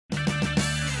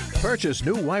Purchase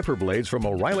new wiper blades from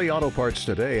O'Reilly Auto Parts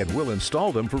today and we'll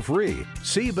install them for free.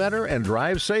 See better and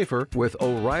drive safer with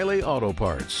O'Reilly Auto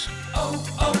Parts.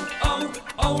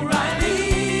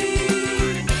 O'Reilly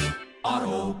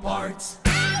Auto Parts.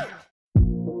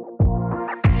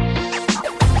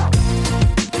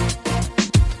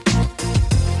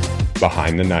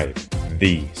 Behind the Knife,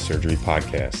 the surgery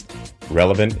podcast.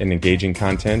 Relevant and engaging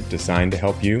content designed to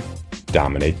help you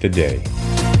dominate the day.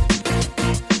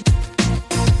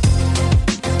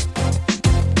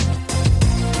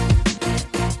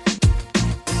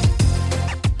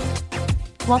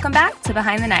 Welcome back to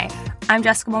Behind the Knife. I'm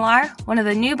Jessica Millar, one of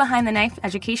the new Behind the Knife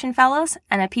Education Fellows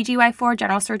and a PGY4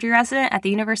 General Surgery resident at the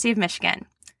University of Michigan.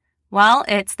 Well,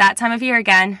 it's that time of year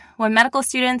again, when medical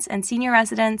students and senior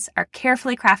residents are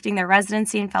carefully crafting their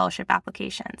residency and fellowship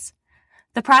applications.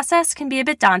 The process can be a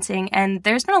bit daunting, and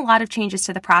there's been a lot of changes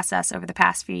to the process over the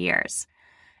past few years.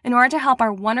 In order to help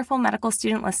our wonderful medical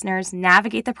student listeners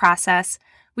navigate the process,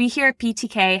 we here at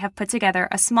PTK have put together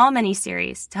a small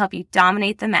mini-series to help you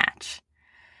dominate the match.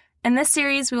 In this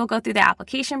series, we will go through the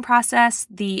application process,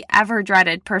 the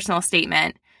ever-dreaded personal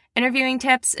statement, interviewing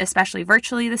tips, especially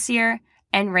virtually this year,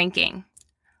 and ranking.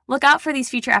 Look out for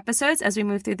these future episodes as we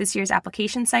move through this year's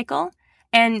application cycle.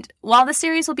 And while the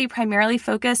series will be primarily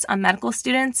focused on medical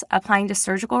students applying to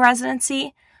surgical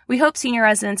residency, we hope senior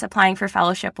residents applying for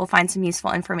fellowship will find some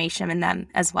useful information in them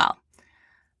as well.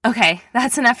 Okay,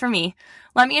 that's enough for me.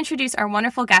 Let me introduce our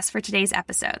wonderful guest for today's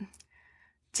episode.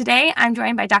 Today, I'm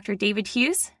joined by Dr. David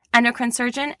Hughes, endocrine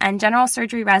surgeon and general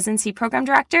surgery residency program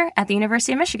director at the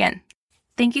University of Michigan.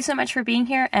 Thank you so much for being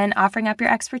here and offering up your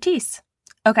expertise.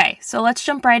 Okay, so let's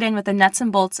jump right in with the nuts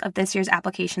and bolts of this year's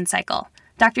application cycle.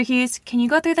 Dr. Hughes, can you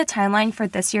go through the timeline for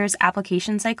this year's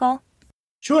application cycle?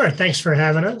 Sure. Thanks for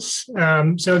having us.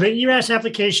 So the ERAS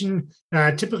application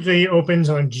typically opens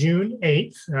on June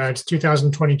 8th. It's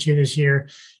 2022 this year.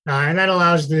 And that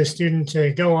allows the student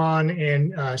to go on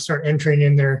and start entering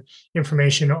in their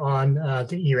information on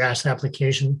the ERAS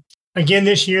application. Again,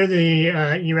 this year, the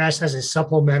ERAS has a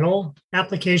supplemental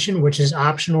application, which is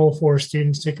optional for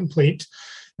students to complete.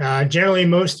 Generally,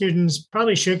 most students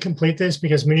probably should complete this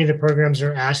because many of the programs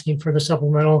are asking for the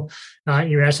supplemental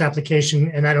ERAS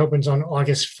application, and that opens on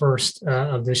August 1st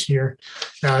of this year.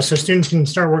 So students can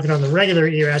start working on the regular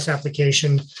ERAS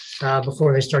application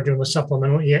before they start doing the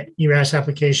supplemental ERAS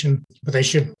application, but they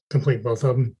should complete both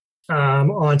of them.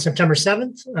 On September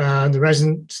 7th, the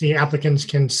residency applicants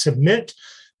can submit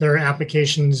their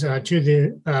applications to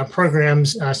the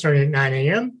programs starting at 9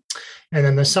 a.m., and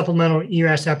then the supplemental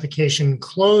ERAS application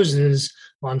closes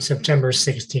on September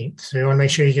 16th. So you want to make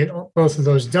sure you get both of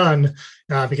those done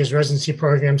because residency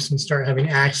programs can start having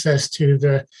access to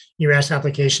the ERAS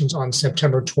applications on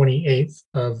September 28th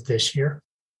of this year.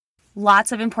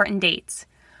 Lots of important dates.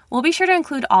 We'll be sure to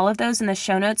include all of those in the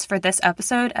show notes for this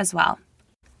episode as well.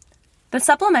 The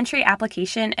supplementary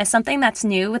application is something that's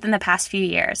new within the past few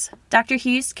years. Dr.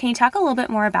 Hughes, can you talk a little bit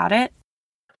more about it?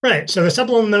 Right. So the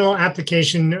supplemental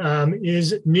application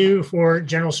is new for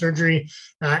general surgery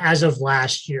as of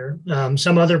last year.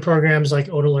 Some other programs like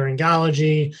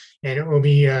otolaryngology and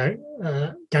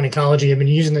OB gynecology have been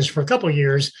using this for a couple of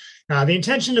years. The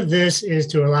intention of this is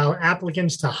to allow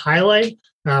applicants to highlight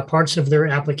parts of their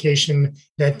application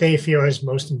that they feel is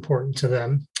most important to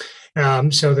them.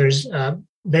 So there's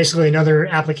basically another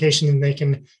application and they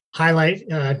can highlight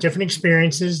different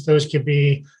experiences. Those could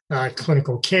be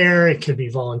clinical care, it could be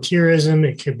volunteerism,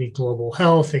 it could be global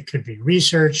health, it could be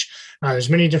research. There's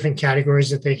many different categories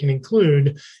that they can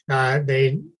include.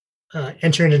 They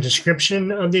enter in a description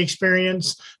of the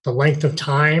experience, the length of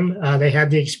time they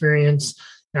had the experience,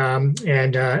 and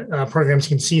programs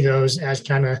can see those as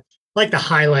kind of like the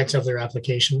highlights of their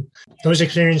application. Those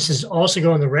experiences also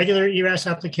go in the regular ERAS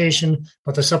application,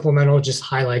 but the supplemental just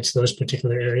highlights those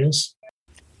particular areas.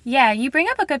 Yeah, you bring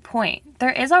up a good point.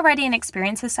 There is already an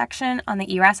experiences section on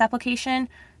the ERAS application.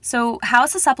 So how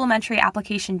is the supplementary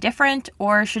application different,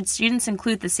 or should students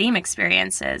include the same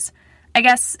experiences? I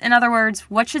guess, in other words,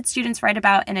 what should students write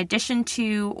about in addition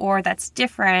to or that's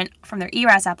different from their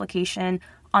ERAS application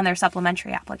on their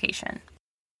supplementary application?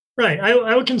 Right.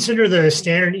 I would consider the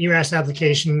standard ERAS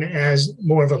application as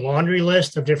more of a laundry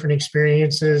list of different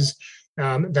experiences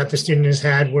that the student has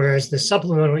had, whereas the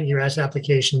supplemental ERAS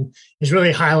application is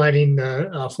really highlighting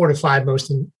the 4 to 5 most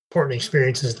important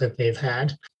experiences that they've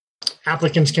had.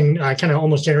 Applicants can kind of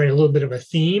almost generate a little bit of a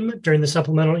theme during the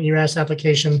supplemental ERAS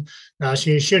application. So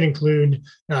you should include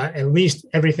at least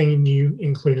everything you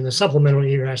include in the supplemental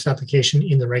ERAS application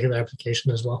in the regular application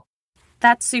as well.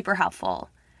 That's super helpful.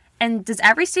 And does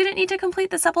every student need to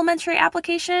complete the supplementary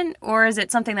application, or is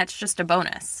it something that's just a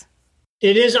bonus?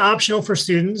 It is optional for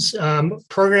students.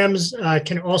 Programs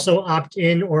can also opt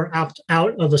in or opt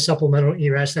out of a supplemental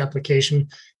ERAS application.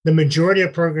 The majority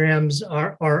of programs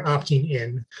are opting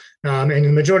in. And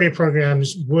the majority of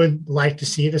programs would like to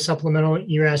see the supplemental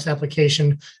ERAS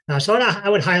application. So I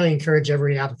would highly encourage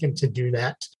every applicant to do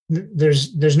that.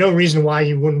 There's no reason why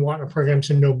you wouldn't want a program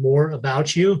to know more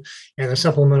about you. And the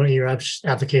supplemental ERAS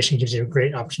application gives you a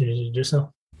great opportunity to do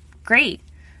so. Great.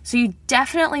 So you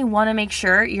definitely want to make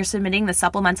sure you're submitting the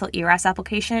supplemental ERAS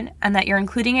application and that you're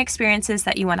including experiences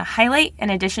that you want to highlight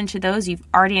in addition to those you've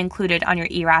already included on your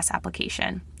ERAS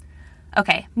application.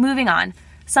 Okay, moving on.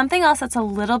 Something else that's a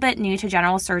little bit new to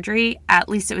general surgery, at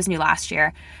least it was new last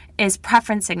year, is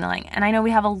preference signaling. And I know we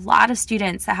have a lot of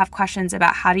students that have questions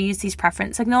about how to use these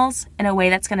preference signals in a way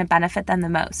that's going to benefit them the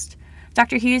most.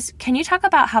 Dr. Hughes, can you talk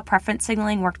about how preference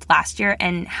signaling worked last year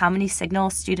and how many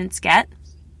signals students get?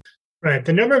 Right.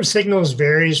 The number of signals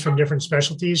varies from different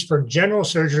specialties. For general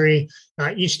surgery,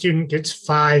 each student gets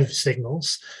 5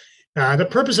 signals. The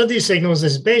purpose of these signals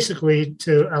is basically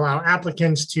to allow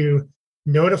applicants to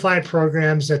notify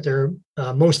programs that they're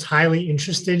most highly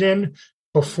interested in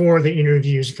before the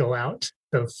interviews go out.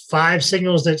 The 5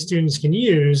 signals that students can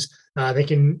use, they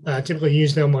can typically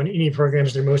use them on any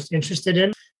programs they're most interested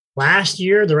in. Last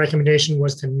year, the recommendation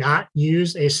was to not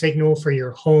use a signal for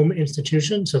your home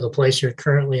institution, so the place you're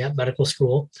currently at medical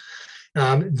school.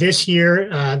 This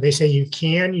year, they say you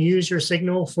can use your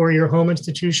signal for your home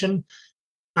institution.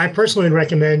 I personally would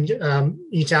recommend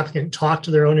each applicant talk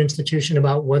to their own institution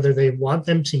about whether they want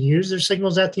them to use their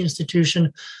signals at the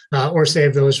institution or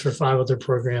save those for 5 other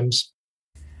programs.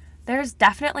 There's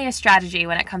definitely a strategy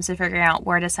when it comes to figuring out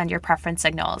where to send your preference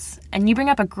signals. And you bring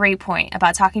up a great point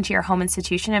about talking to your home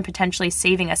institution and potentially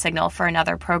saving a signal for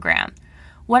another program.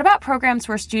 What about programs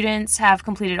where students have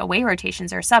completed away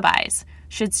rotations or sub-Is?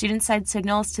 Should students send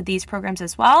signals to these programs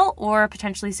as well, or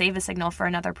potentially save a signal for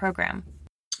another program?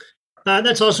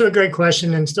 That's also a great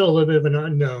question and still a little bit of an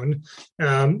unknown.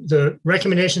 The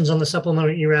recommendations on the supplemental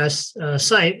ERAS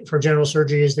site for general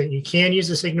surgery is that you can use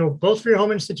the signal both for your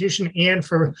home institution and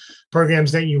for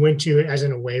programs that you went to as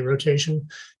an away rotation.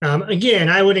 Again,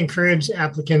 I would encourage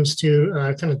applicants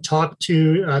to kind of talk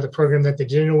to the program that they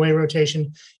did an away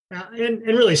rotation and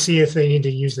really see if they need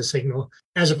to use the signal.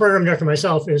 As a program director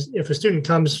myself, if a student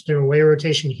comes to a away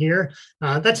rotation here,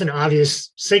 that's an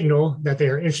obvious signal that they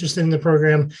are interested in the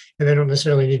program, and they don't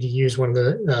necessarily need to use one of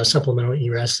the supplemental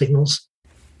ERAS signals.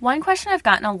 One question I've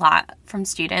gotten a lot from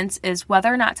students is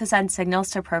whether or not to send signals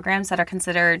to programs that are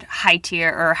considered high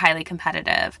tier or highly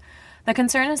competitive. The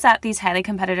concern is that these highly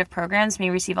competitive programs may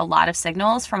receive a lot of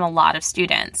signals from a lot of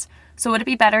students. So would it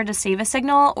be better to save a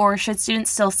signal, or should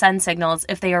students still send signals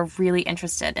if they are really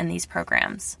interested in these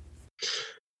programs?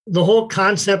 The whole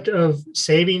concept of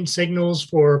saving signals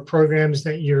for programs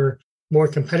that you're more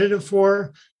competitive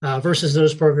for versus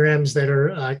those programs that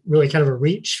are really kind of a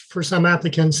reach for some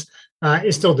applicants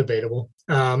is still debatable.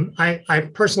 I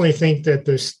personally think that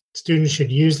the students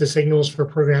should use the signals for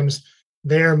programs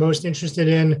they're most interested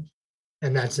in,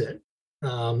 and that's it.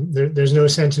 There's no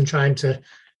sense in trying to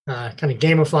kind of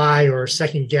gamify or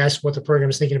second guess what the program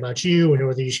is thinking about you and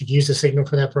whether you should use the signal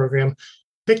for that program.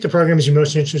 Pick the programs you're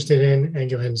most interested in and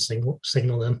go ahead and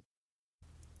signal them.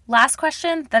 Last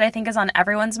question that I think is on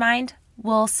everyone's mind.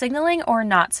 Will signaling or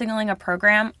not signaling a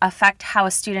program affect how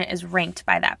a student is ranked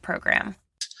by that program?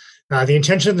 The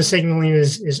intention of the signaling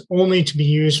is only to be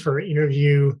used for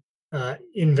interview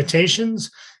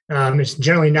invitations. It's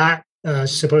generally not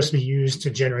supposed to be used to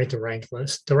generate the rank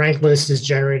list. The rank list is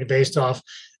generated based off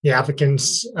the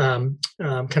applicant's kind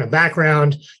of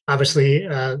background. Obviously,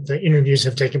 the interviews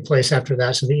have taken place after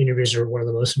that, so the interviews are one of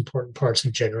the most important parts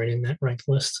of generating that rank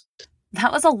list.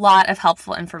 That was a lot of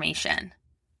helpful information.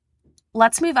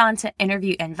 Let's move on to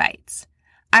interview invites.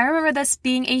 I remember this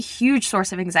being a huge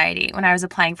source of anxiety when I was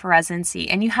applying for residency,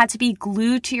 and you had to be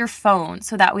glued to your phone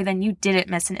so that way then you didn't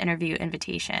miss an interview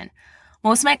invitation.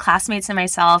 Most of my classmates and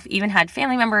myself even had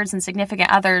family members and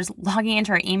significant others logging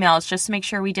into our emails just to make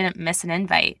sure we didn't miss an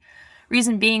invite.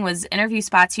 Reason being was interview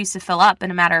spots used to fill up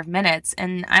in a matter of minutes,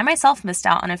 and I myself missed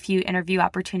out on a few interview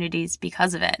opportunities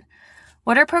because of it.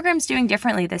 What are programs doing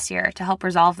differently this year to help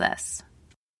resolve this?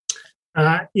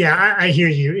 I hear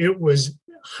you. It was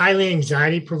highly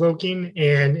anxiety-provoking,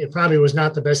 and it probably was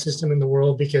not the best system in the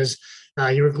world because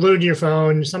you were glued to your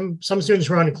phone. Some students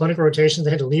were on clinical rotations.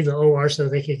 They had to leave the OR so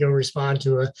they could go respond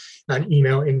to an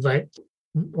email invite.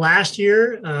 Last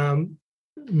year,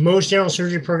 most general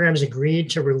surgery programs agreed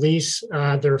to release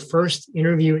their first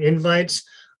interview invites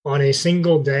on a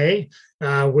single day,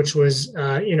 which was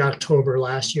in October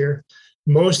last year.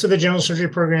 Most of the general surgery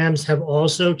programs have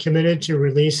also committed to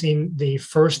releasing the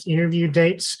first interview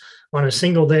dates on a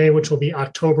single day, which will be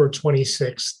October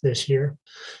 26th this year.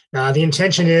 The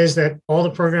intention is that all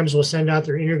the programs will send out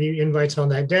their interview invites on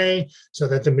that day so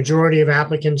that the majority of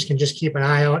applicants can just keep an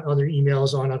eye out on their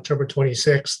emails on October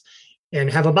 26th and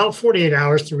have about 48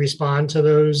 hours to respond to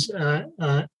those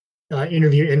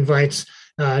interview invites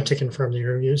to confirm the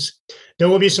interviews. There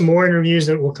will be some more interviews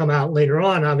that will come out later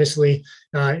on, obviously,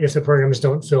 if the programs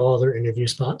don't fill all their interview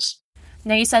spots.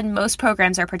 Now, you said most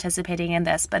programs are participating in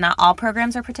this, but not all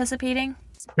programs are participating?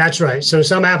 That's right. So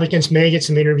some applicants may get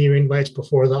some interview invites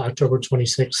before the October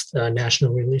 26th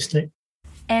national release date.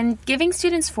 And giving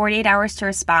students 48 hours to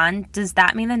respond, does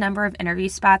that mean the number of interview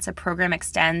spots a program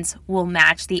extends will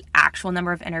match the actual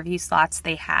number of interview slots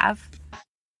they have?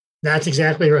 That's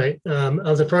exactly right.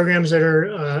 Of the programs that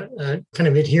are kind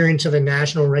of adhering to the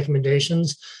national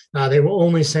recommendations, they will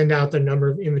only send out the number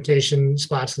of invitation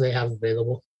spots that they have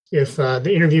available. If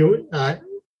the interview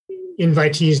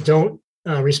invitees don't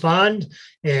respond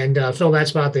and fill that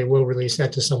spot, they will release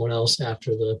that to someone else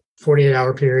after the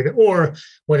 48-hour period or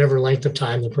whatever length of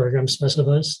time the program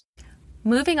specifies.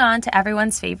 Moving on to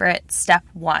everyone's favorite, Step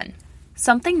 1.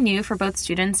 Something new for both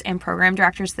students and program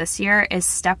directors this year is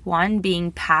Step 1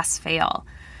 being pass-fail.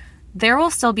 There will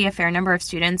still be a fair number of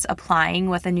students applying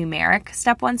with a numeric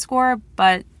Step 1 score,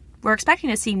 but we're expecting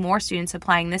to see more students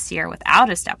applying this year without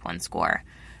a Step 1 score.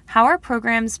 How are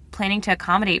programs planning to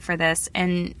accommodate for this,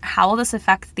 and how will this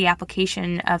affect the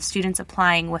application of students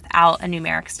applying without a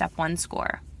numeric Step 1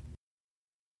 score?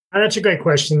 That's a great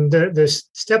question. The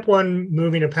Step 1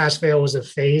 moving to pass-fail was a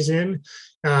phase-in.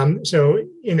 So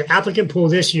in the applicant pool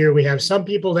this year, we have some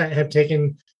people that have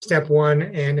taken Step 1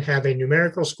 and have a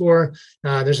numerical score.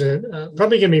 There's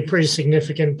probably going to be a pretty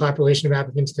significant population of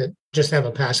applicants that just have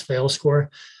a pass-fail score.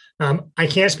 I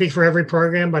can't speak for every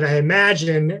program, but I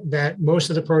imagine that most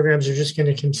of the programs are just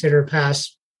going to consider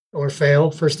pass or fail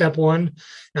for Step 1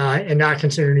 and not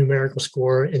consider numerical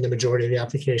score in the majority of the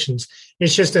applications.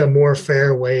 It's just a more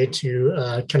fair way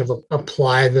to kind of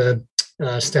apply the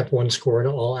Step 1 score to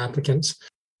all applicants.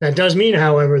 That does mean,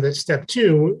 however, that Step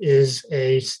 2 is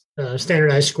a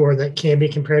standardized score that can be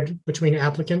compared between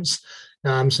applicants.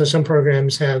 So some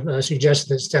programs have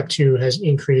suggested that Step 2 has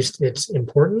increased its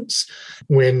importance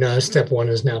when Step 1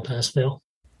 is now pass-fail.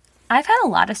 I've had a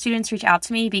lot of students reach out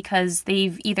to me because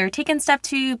they've either taken Step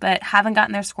 2 but haven't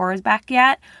gotten their scores back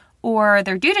yet, or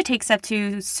they're due to take Step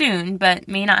 2 soon but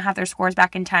may not have their scores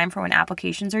back in time for when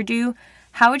applications are due.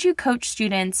 How would you coach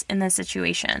students in this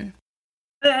situation?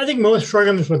 I think most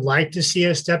programs would like to see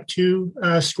a Step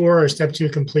 2 score or Step 2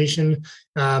 completion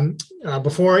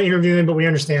before interviewing, but we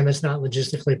understand that's not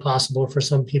logistically possible for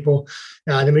some people.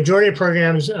 The majority of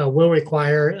programs will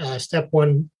require a Step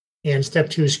 1 and Step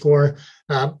 2 score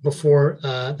before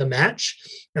the match.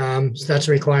 So that's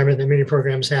a requirement that many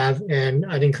programs have. And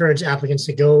I'd encourage applicants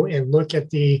to go and look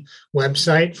at the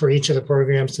website for each of the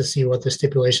programs to see what the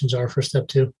stipulations are for Step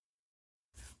 2.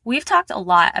 We've talked a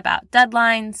lot about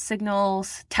deadlines,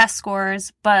 signals, test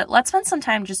scores, but let's spend some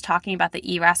time just talking about the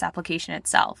ERAS application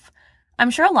itself. I'm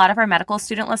sure a lot of our medical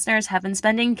student listeners have been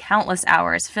spending countless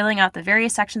hours filling out the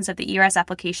various sections of the ERAS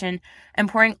application and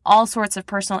pouring all sorts of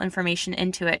personal information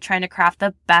into it, trying to craft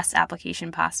the best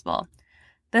application possible.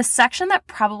 The section that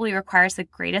probably requires the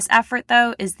greatest effort,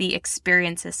 though, is the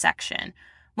experiences section,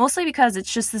 mostly because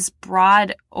it's just this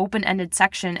broad, open-ended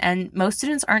section, and most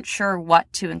students aren't sure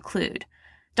what to include.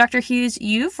 Dr. Hughes,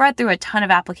 you've read through a ton of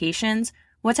applications.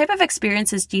 What type of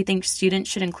experiences do you think students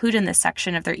should include in this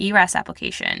section of their ERAS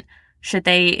application? Should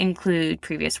they include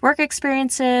previous work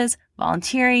experiences,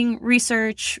 volunteering,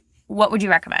 research? What would you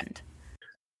recommend?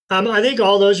 I think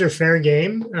all those are fair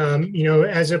game.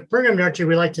 As a program director,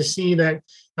 we like to see that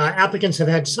applicants have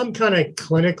had some kind of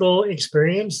clinical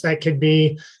experience that could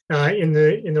be in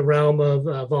the realm of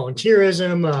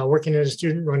volunteerism, working at a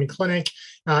student-run clinic,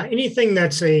 anything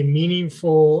that's a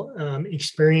meaningful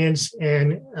experience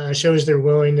and shows their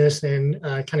willingness and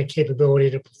kind of capability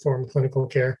to perform clinical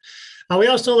care. We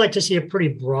also like to see a pretty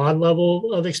broad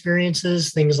level of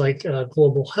experiences, things like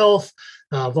global health,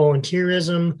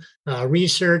 volunteerism,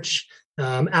 research,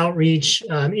 outreach,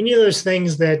 any of those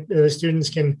things that students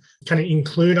can kind of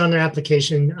include on their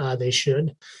application, they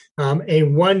should. A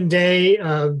one-day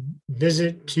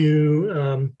visit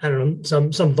to,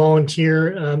 some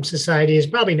volunteer society is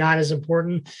probably not as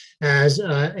important as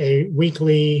a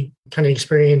weekly kind of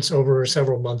experience over a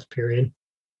several-month period.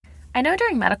 I know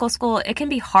during medical school, it can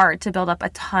be hard to build up a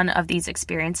ton of these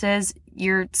experiences.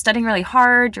 You're studying really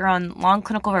hard, you're on long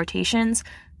clinical rotations.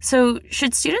 So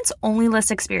should students only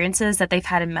list experiences that they've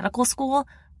had in medical school,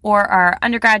 Or are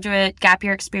undergraduate gap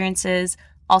year experiences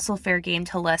also fair game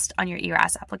to list on your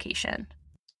ERAS application?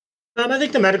 I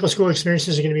think the medical school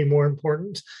experiences are going to be more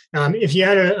important. If you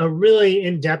had a really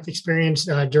in-depth experience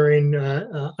during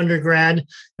undergrad,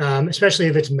 especially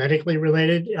if it's medically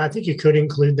related, I think you could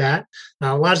include that.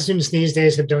 A lot of students these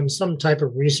days have done some type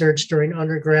of research during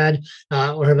undergrad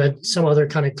or have had some other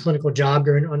kind of clinical job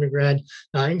during undergrad.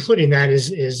 Including that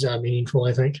is meaningful,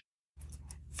 I think.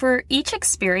 For each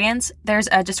experience, there's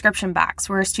a description box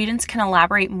where students can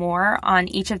elaborate more on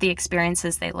each of the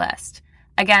experiences they list.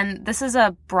 Again, this is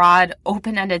a broad,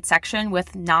 open-ended section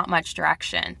with not much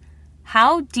direction.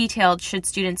 How detailed should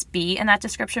students be in that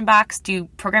description box? Do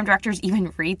program directors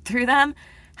even read through them?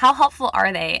 How helpful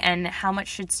are they, and how much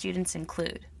should students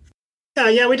include?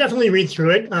 Yeah, we definitely read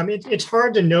through it. It's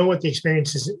hard to know what the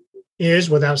experience is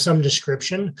without some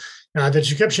description. The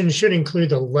description should include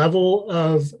the level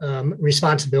of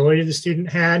responsibility the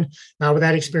student had with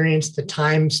that experience, the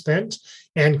time spent,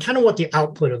 and kind of what the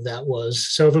output of that was.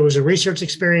 So if it was a research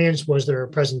experience, was there a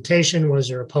presentation? Was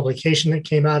there a publication that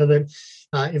came out of it?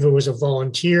 If it was a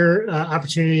volunteer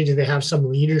opportunity, do they have some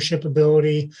leadership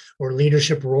ability or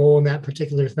leadership role in that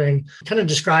particular thing? Kind of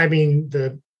describing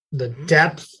the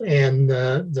depth and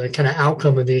the kind of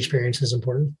outcome of the experience is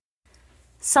important.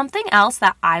 Something else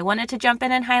that I wanted to jump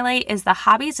in and highlight is the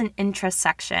hobbies and interests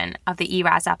section of the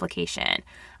ERAS application.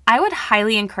 I would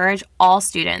highly encourage all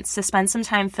students to spend some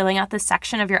time filling out this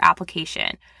section of your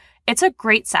application. It's a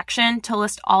great section to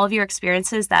list all of your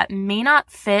experiences that may not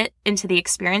fit into the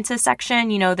experiences section,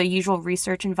 the usual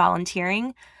research and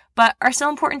volunteering, but are still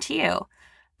important to you.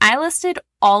 I listed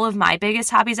all of my biggest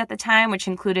hobbies at the time, which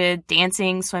included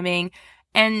dancing, swimming,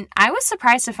 and I was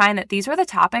surprised to find that these were the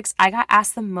topics I got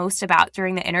asked the most about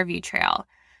during the interview trail.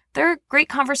 They're great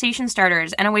conversation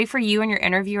starters and a way for you and your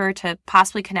interviewer to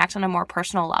possibly connect on a more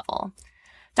personal level.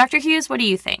 Dr. Hughes, what do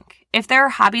you think? If there are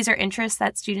hobbies or interests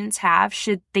that students have,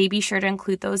 should they be sure to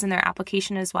include those in their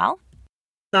application as well?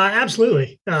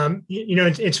 Absolutely.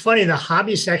 It's funny. The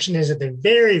hobby section is at the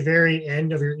very, very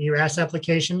end of your ERAS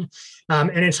application.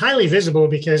 And it's highly visible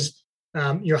because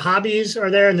your hobbies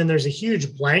are there, and then there's a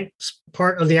huge blank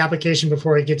part of the application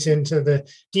before it gets into the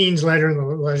dean's letter and the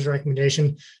letter's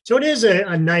recommendation. So it is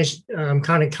a nice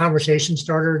kind of conversation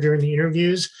starter during the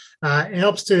interviews. It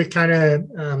helps to kind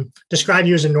of describe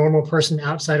you as a normal person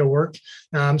outside of work.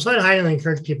 So I'd highly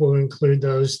encourage people to include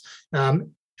those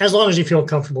as long as you feel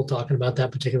comfortable talking about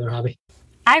that particular hobby.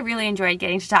 I really enjoyed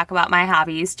getting to talk about my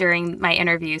hobbies during my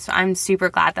interview, so I'm super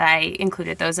glad that I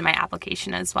included those in my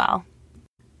application as well.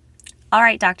 All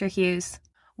right, Dr. Hughes,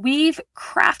 we've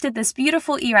crafted this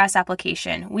beautiful ERAS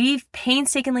application. We've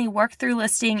painstakingly worked through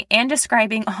listing and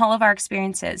describing all of our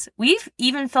experiences. We've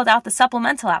even filled out the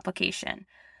supplemental application.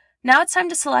 Now it's time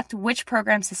to select which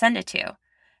programs to send it to.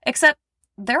 Except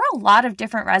there are a lot of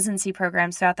different residency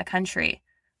programs throughout the country.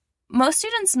 Most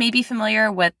students may be familiar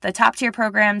with the top tier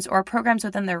programs or programs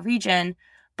within their region,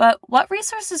 but what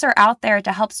resources are out there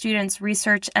to help students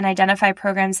research and identify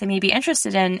programs they may be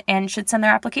interested in and should send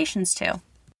their applications to?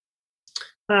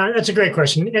 That's a great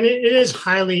question. And it is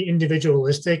highly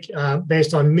individualistic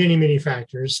based on many, many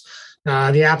factors.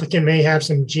 The applicant may have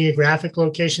some geographic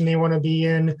location they want to be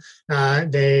in.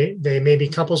 They may be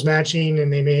couples matching,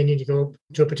 and they may need to go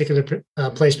to a particular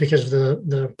place because of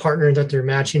the partner that they're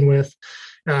matching with.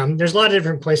 There's a lot of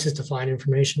different places to find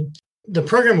information. The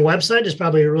program website is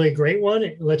probably a really great one.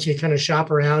 It lets you kind of shop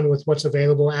around with what's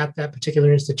available at that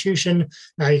particular institution.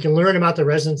 You can learn about the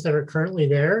residents that are currently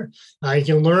there. You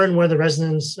can learn where the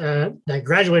residents that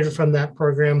graduated from that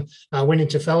program went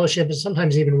into fellowship, and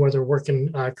sometimes even where they're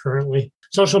working currently.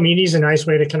 Social media is a nice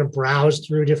way to kind of browse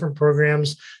through different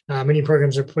programs. Many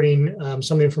programs are putting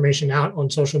some of the information out on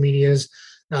social medias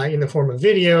in the form of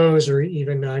videos or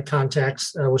even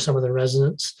contacts with some of the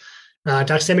residents.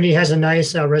 Doximity has a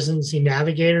nice residency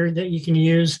navigator that you can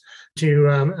use to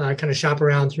kind of shop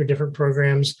around through different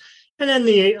programs. And then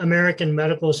the American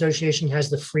Medical Association has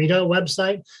the FREDA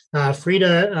website.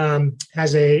 FREDA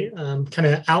has a kind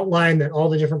of outline that all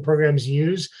the different programs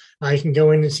use. You can go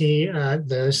in and see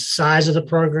the size of the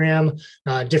program,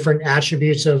 different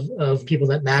attributes of people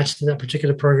that match to that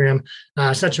particular program.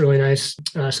 So that's a really nice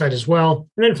site as well.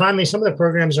 And then finally, some of the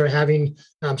programs are having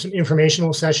some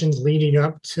informational sessions leading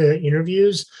up to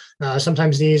interviews.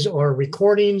 Sometimes these are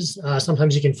recordings.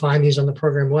 Sometimes you can find these on the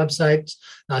program website.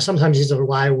 Sometimes these are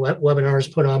live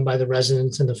webinars put on by the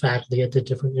residents and the faculty at the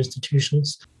different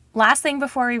institutions. Last thing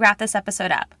before we wrap this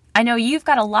episode up. I know you've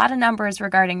got a lot of numbers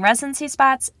regarding residency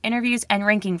spots, interviews, and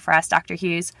ranking for us, Dr.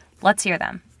 Hughes. Let's hear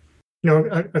them.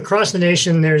 Across the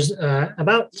nation, there's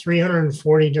about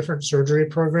 340 different surgery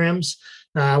programs.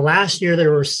 Last year,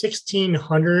 there were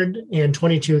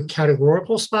 1,622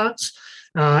 categorical spots,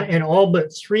 and all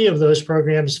but 3 of those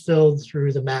programs filled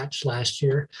through the match last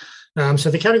year.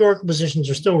 So the categorical positions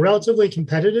are still relatively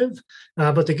competitive,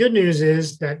 but the good news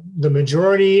is that the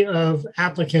majority of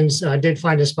applicants did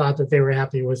find a spot that they were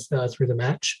happy with through the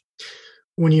match.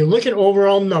 When you look at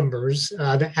overall numbers,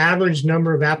 the average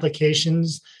number of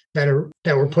applications that were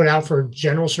put out for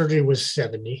general surgery was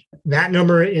 70. That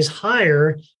number is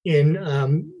higher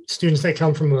in students that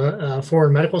come from a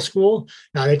foreign medical school.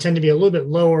 They tend to be a little bit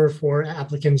lower for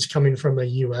applicants coming from a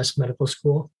U.S. medical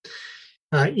school.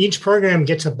 Each program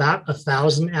gets about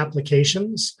 1,000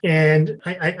 applications. And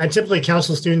I typically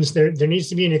counsel students there needs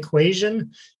to be an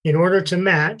equation. In order to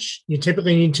match, you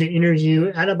typically need to interview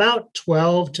at about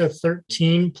 12 to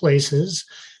 13 places,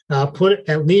 put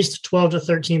at least 12 to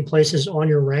 13 places on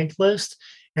your rank list.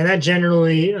 And that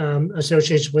generally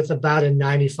associates with about a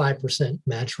 95%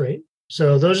 match rate.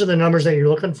 So those are the numbers that you're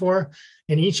looking for.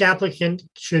 And each applicant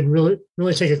should really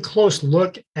take a close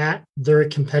look at their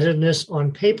competitiveness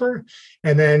on paper,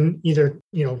 and then either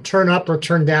turn up or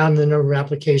turn down the number of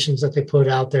applications that they put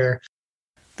out there.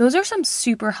 Those are some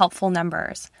super helpful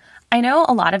numbers. I know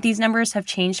a lot of these numbers have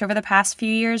changed over the past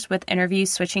few years with interviews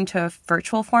switching to a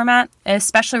virtual format,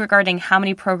 especially regarding how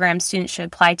many programs students should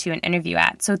apply to and interview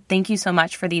at. So thank you so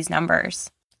much for these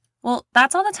numbers. Well,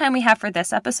 that's all the time we have for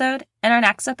this episode. In our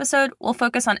next episode, we'll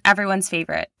focus on everyone's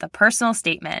favorite, the personal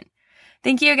statement.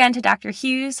 Thank you again to Dr.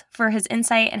 Hughes for his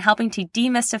insight in helping to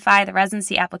demystify the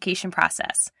residency application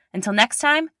process. Until next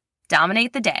time,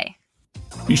 dominate the day.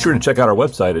 Be sure to check out our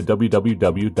website at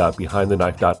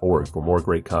www.behindtheknife.org for more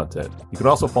great content. You can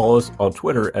also follow us on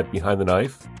Twitter at Behind the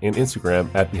Knife and Instagram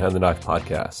at Behind the Knife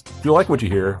Podcast. If you like what you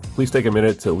hear, please take a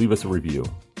minute to leave us a review.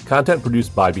 Content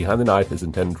produced by Behind the Knife is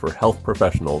intended for health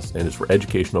professionals and is for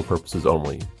educational purposes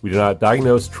only. We do not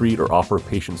diagnose, treat, or offer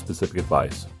patient-specific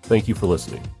advice. Thank you for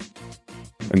listening.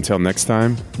 Until next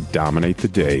time, dominate the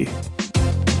day.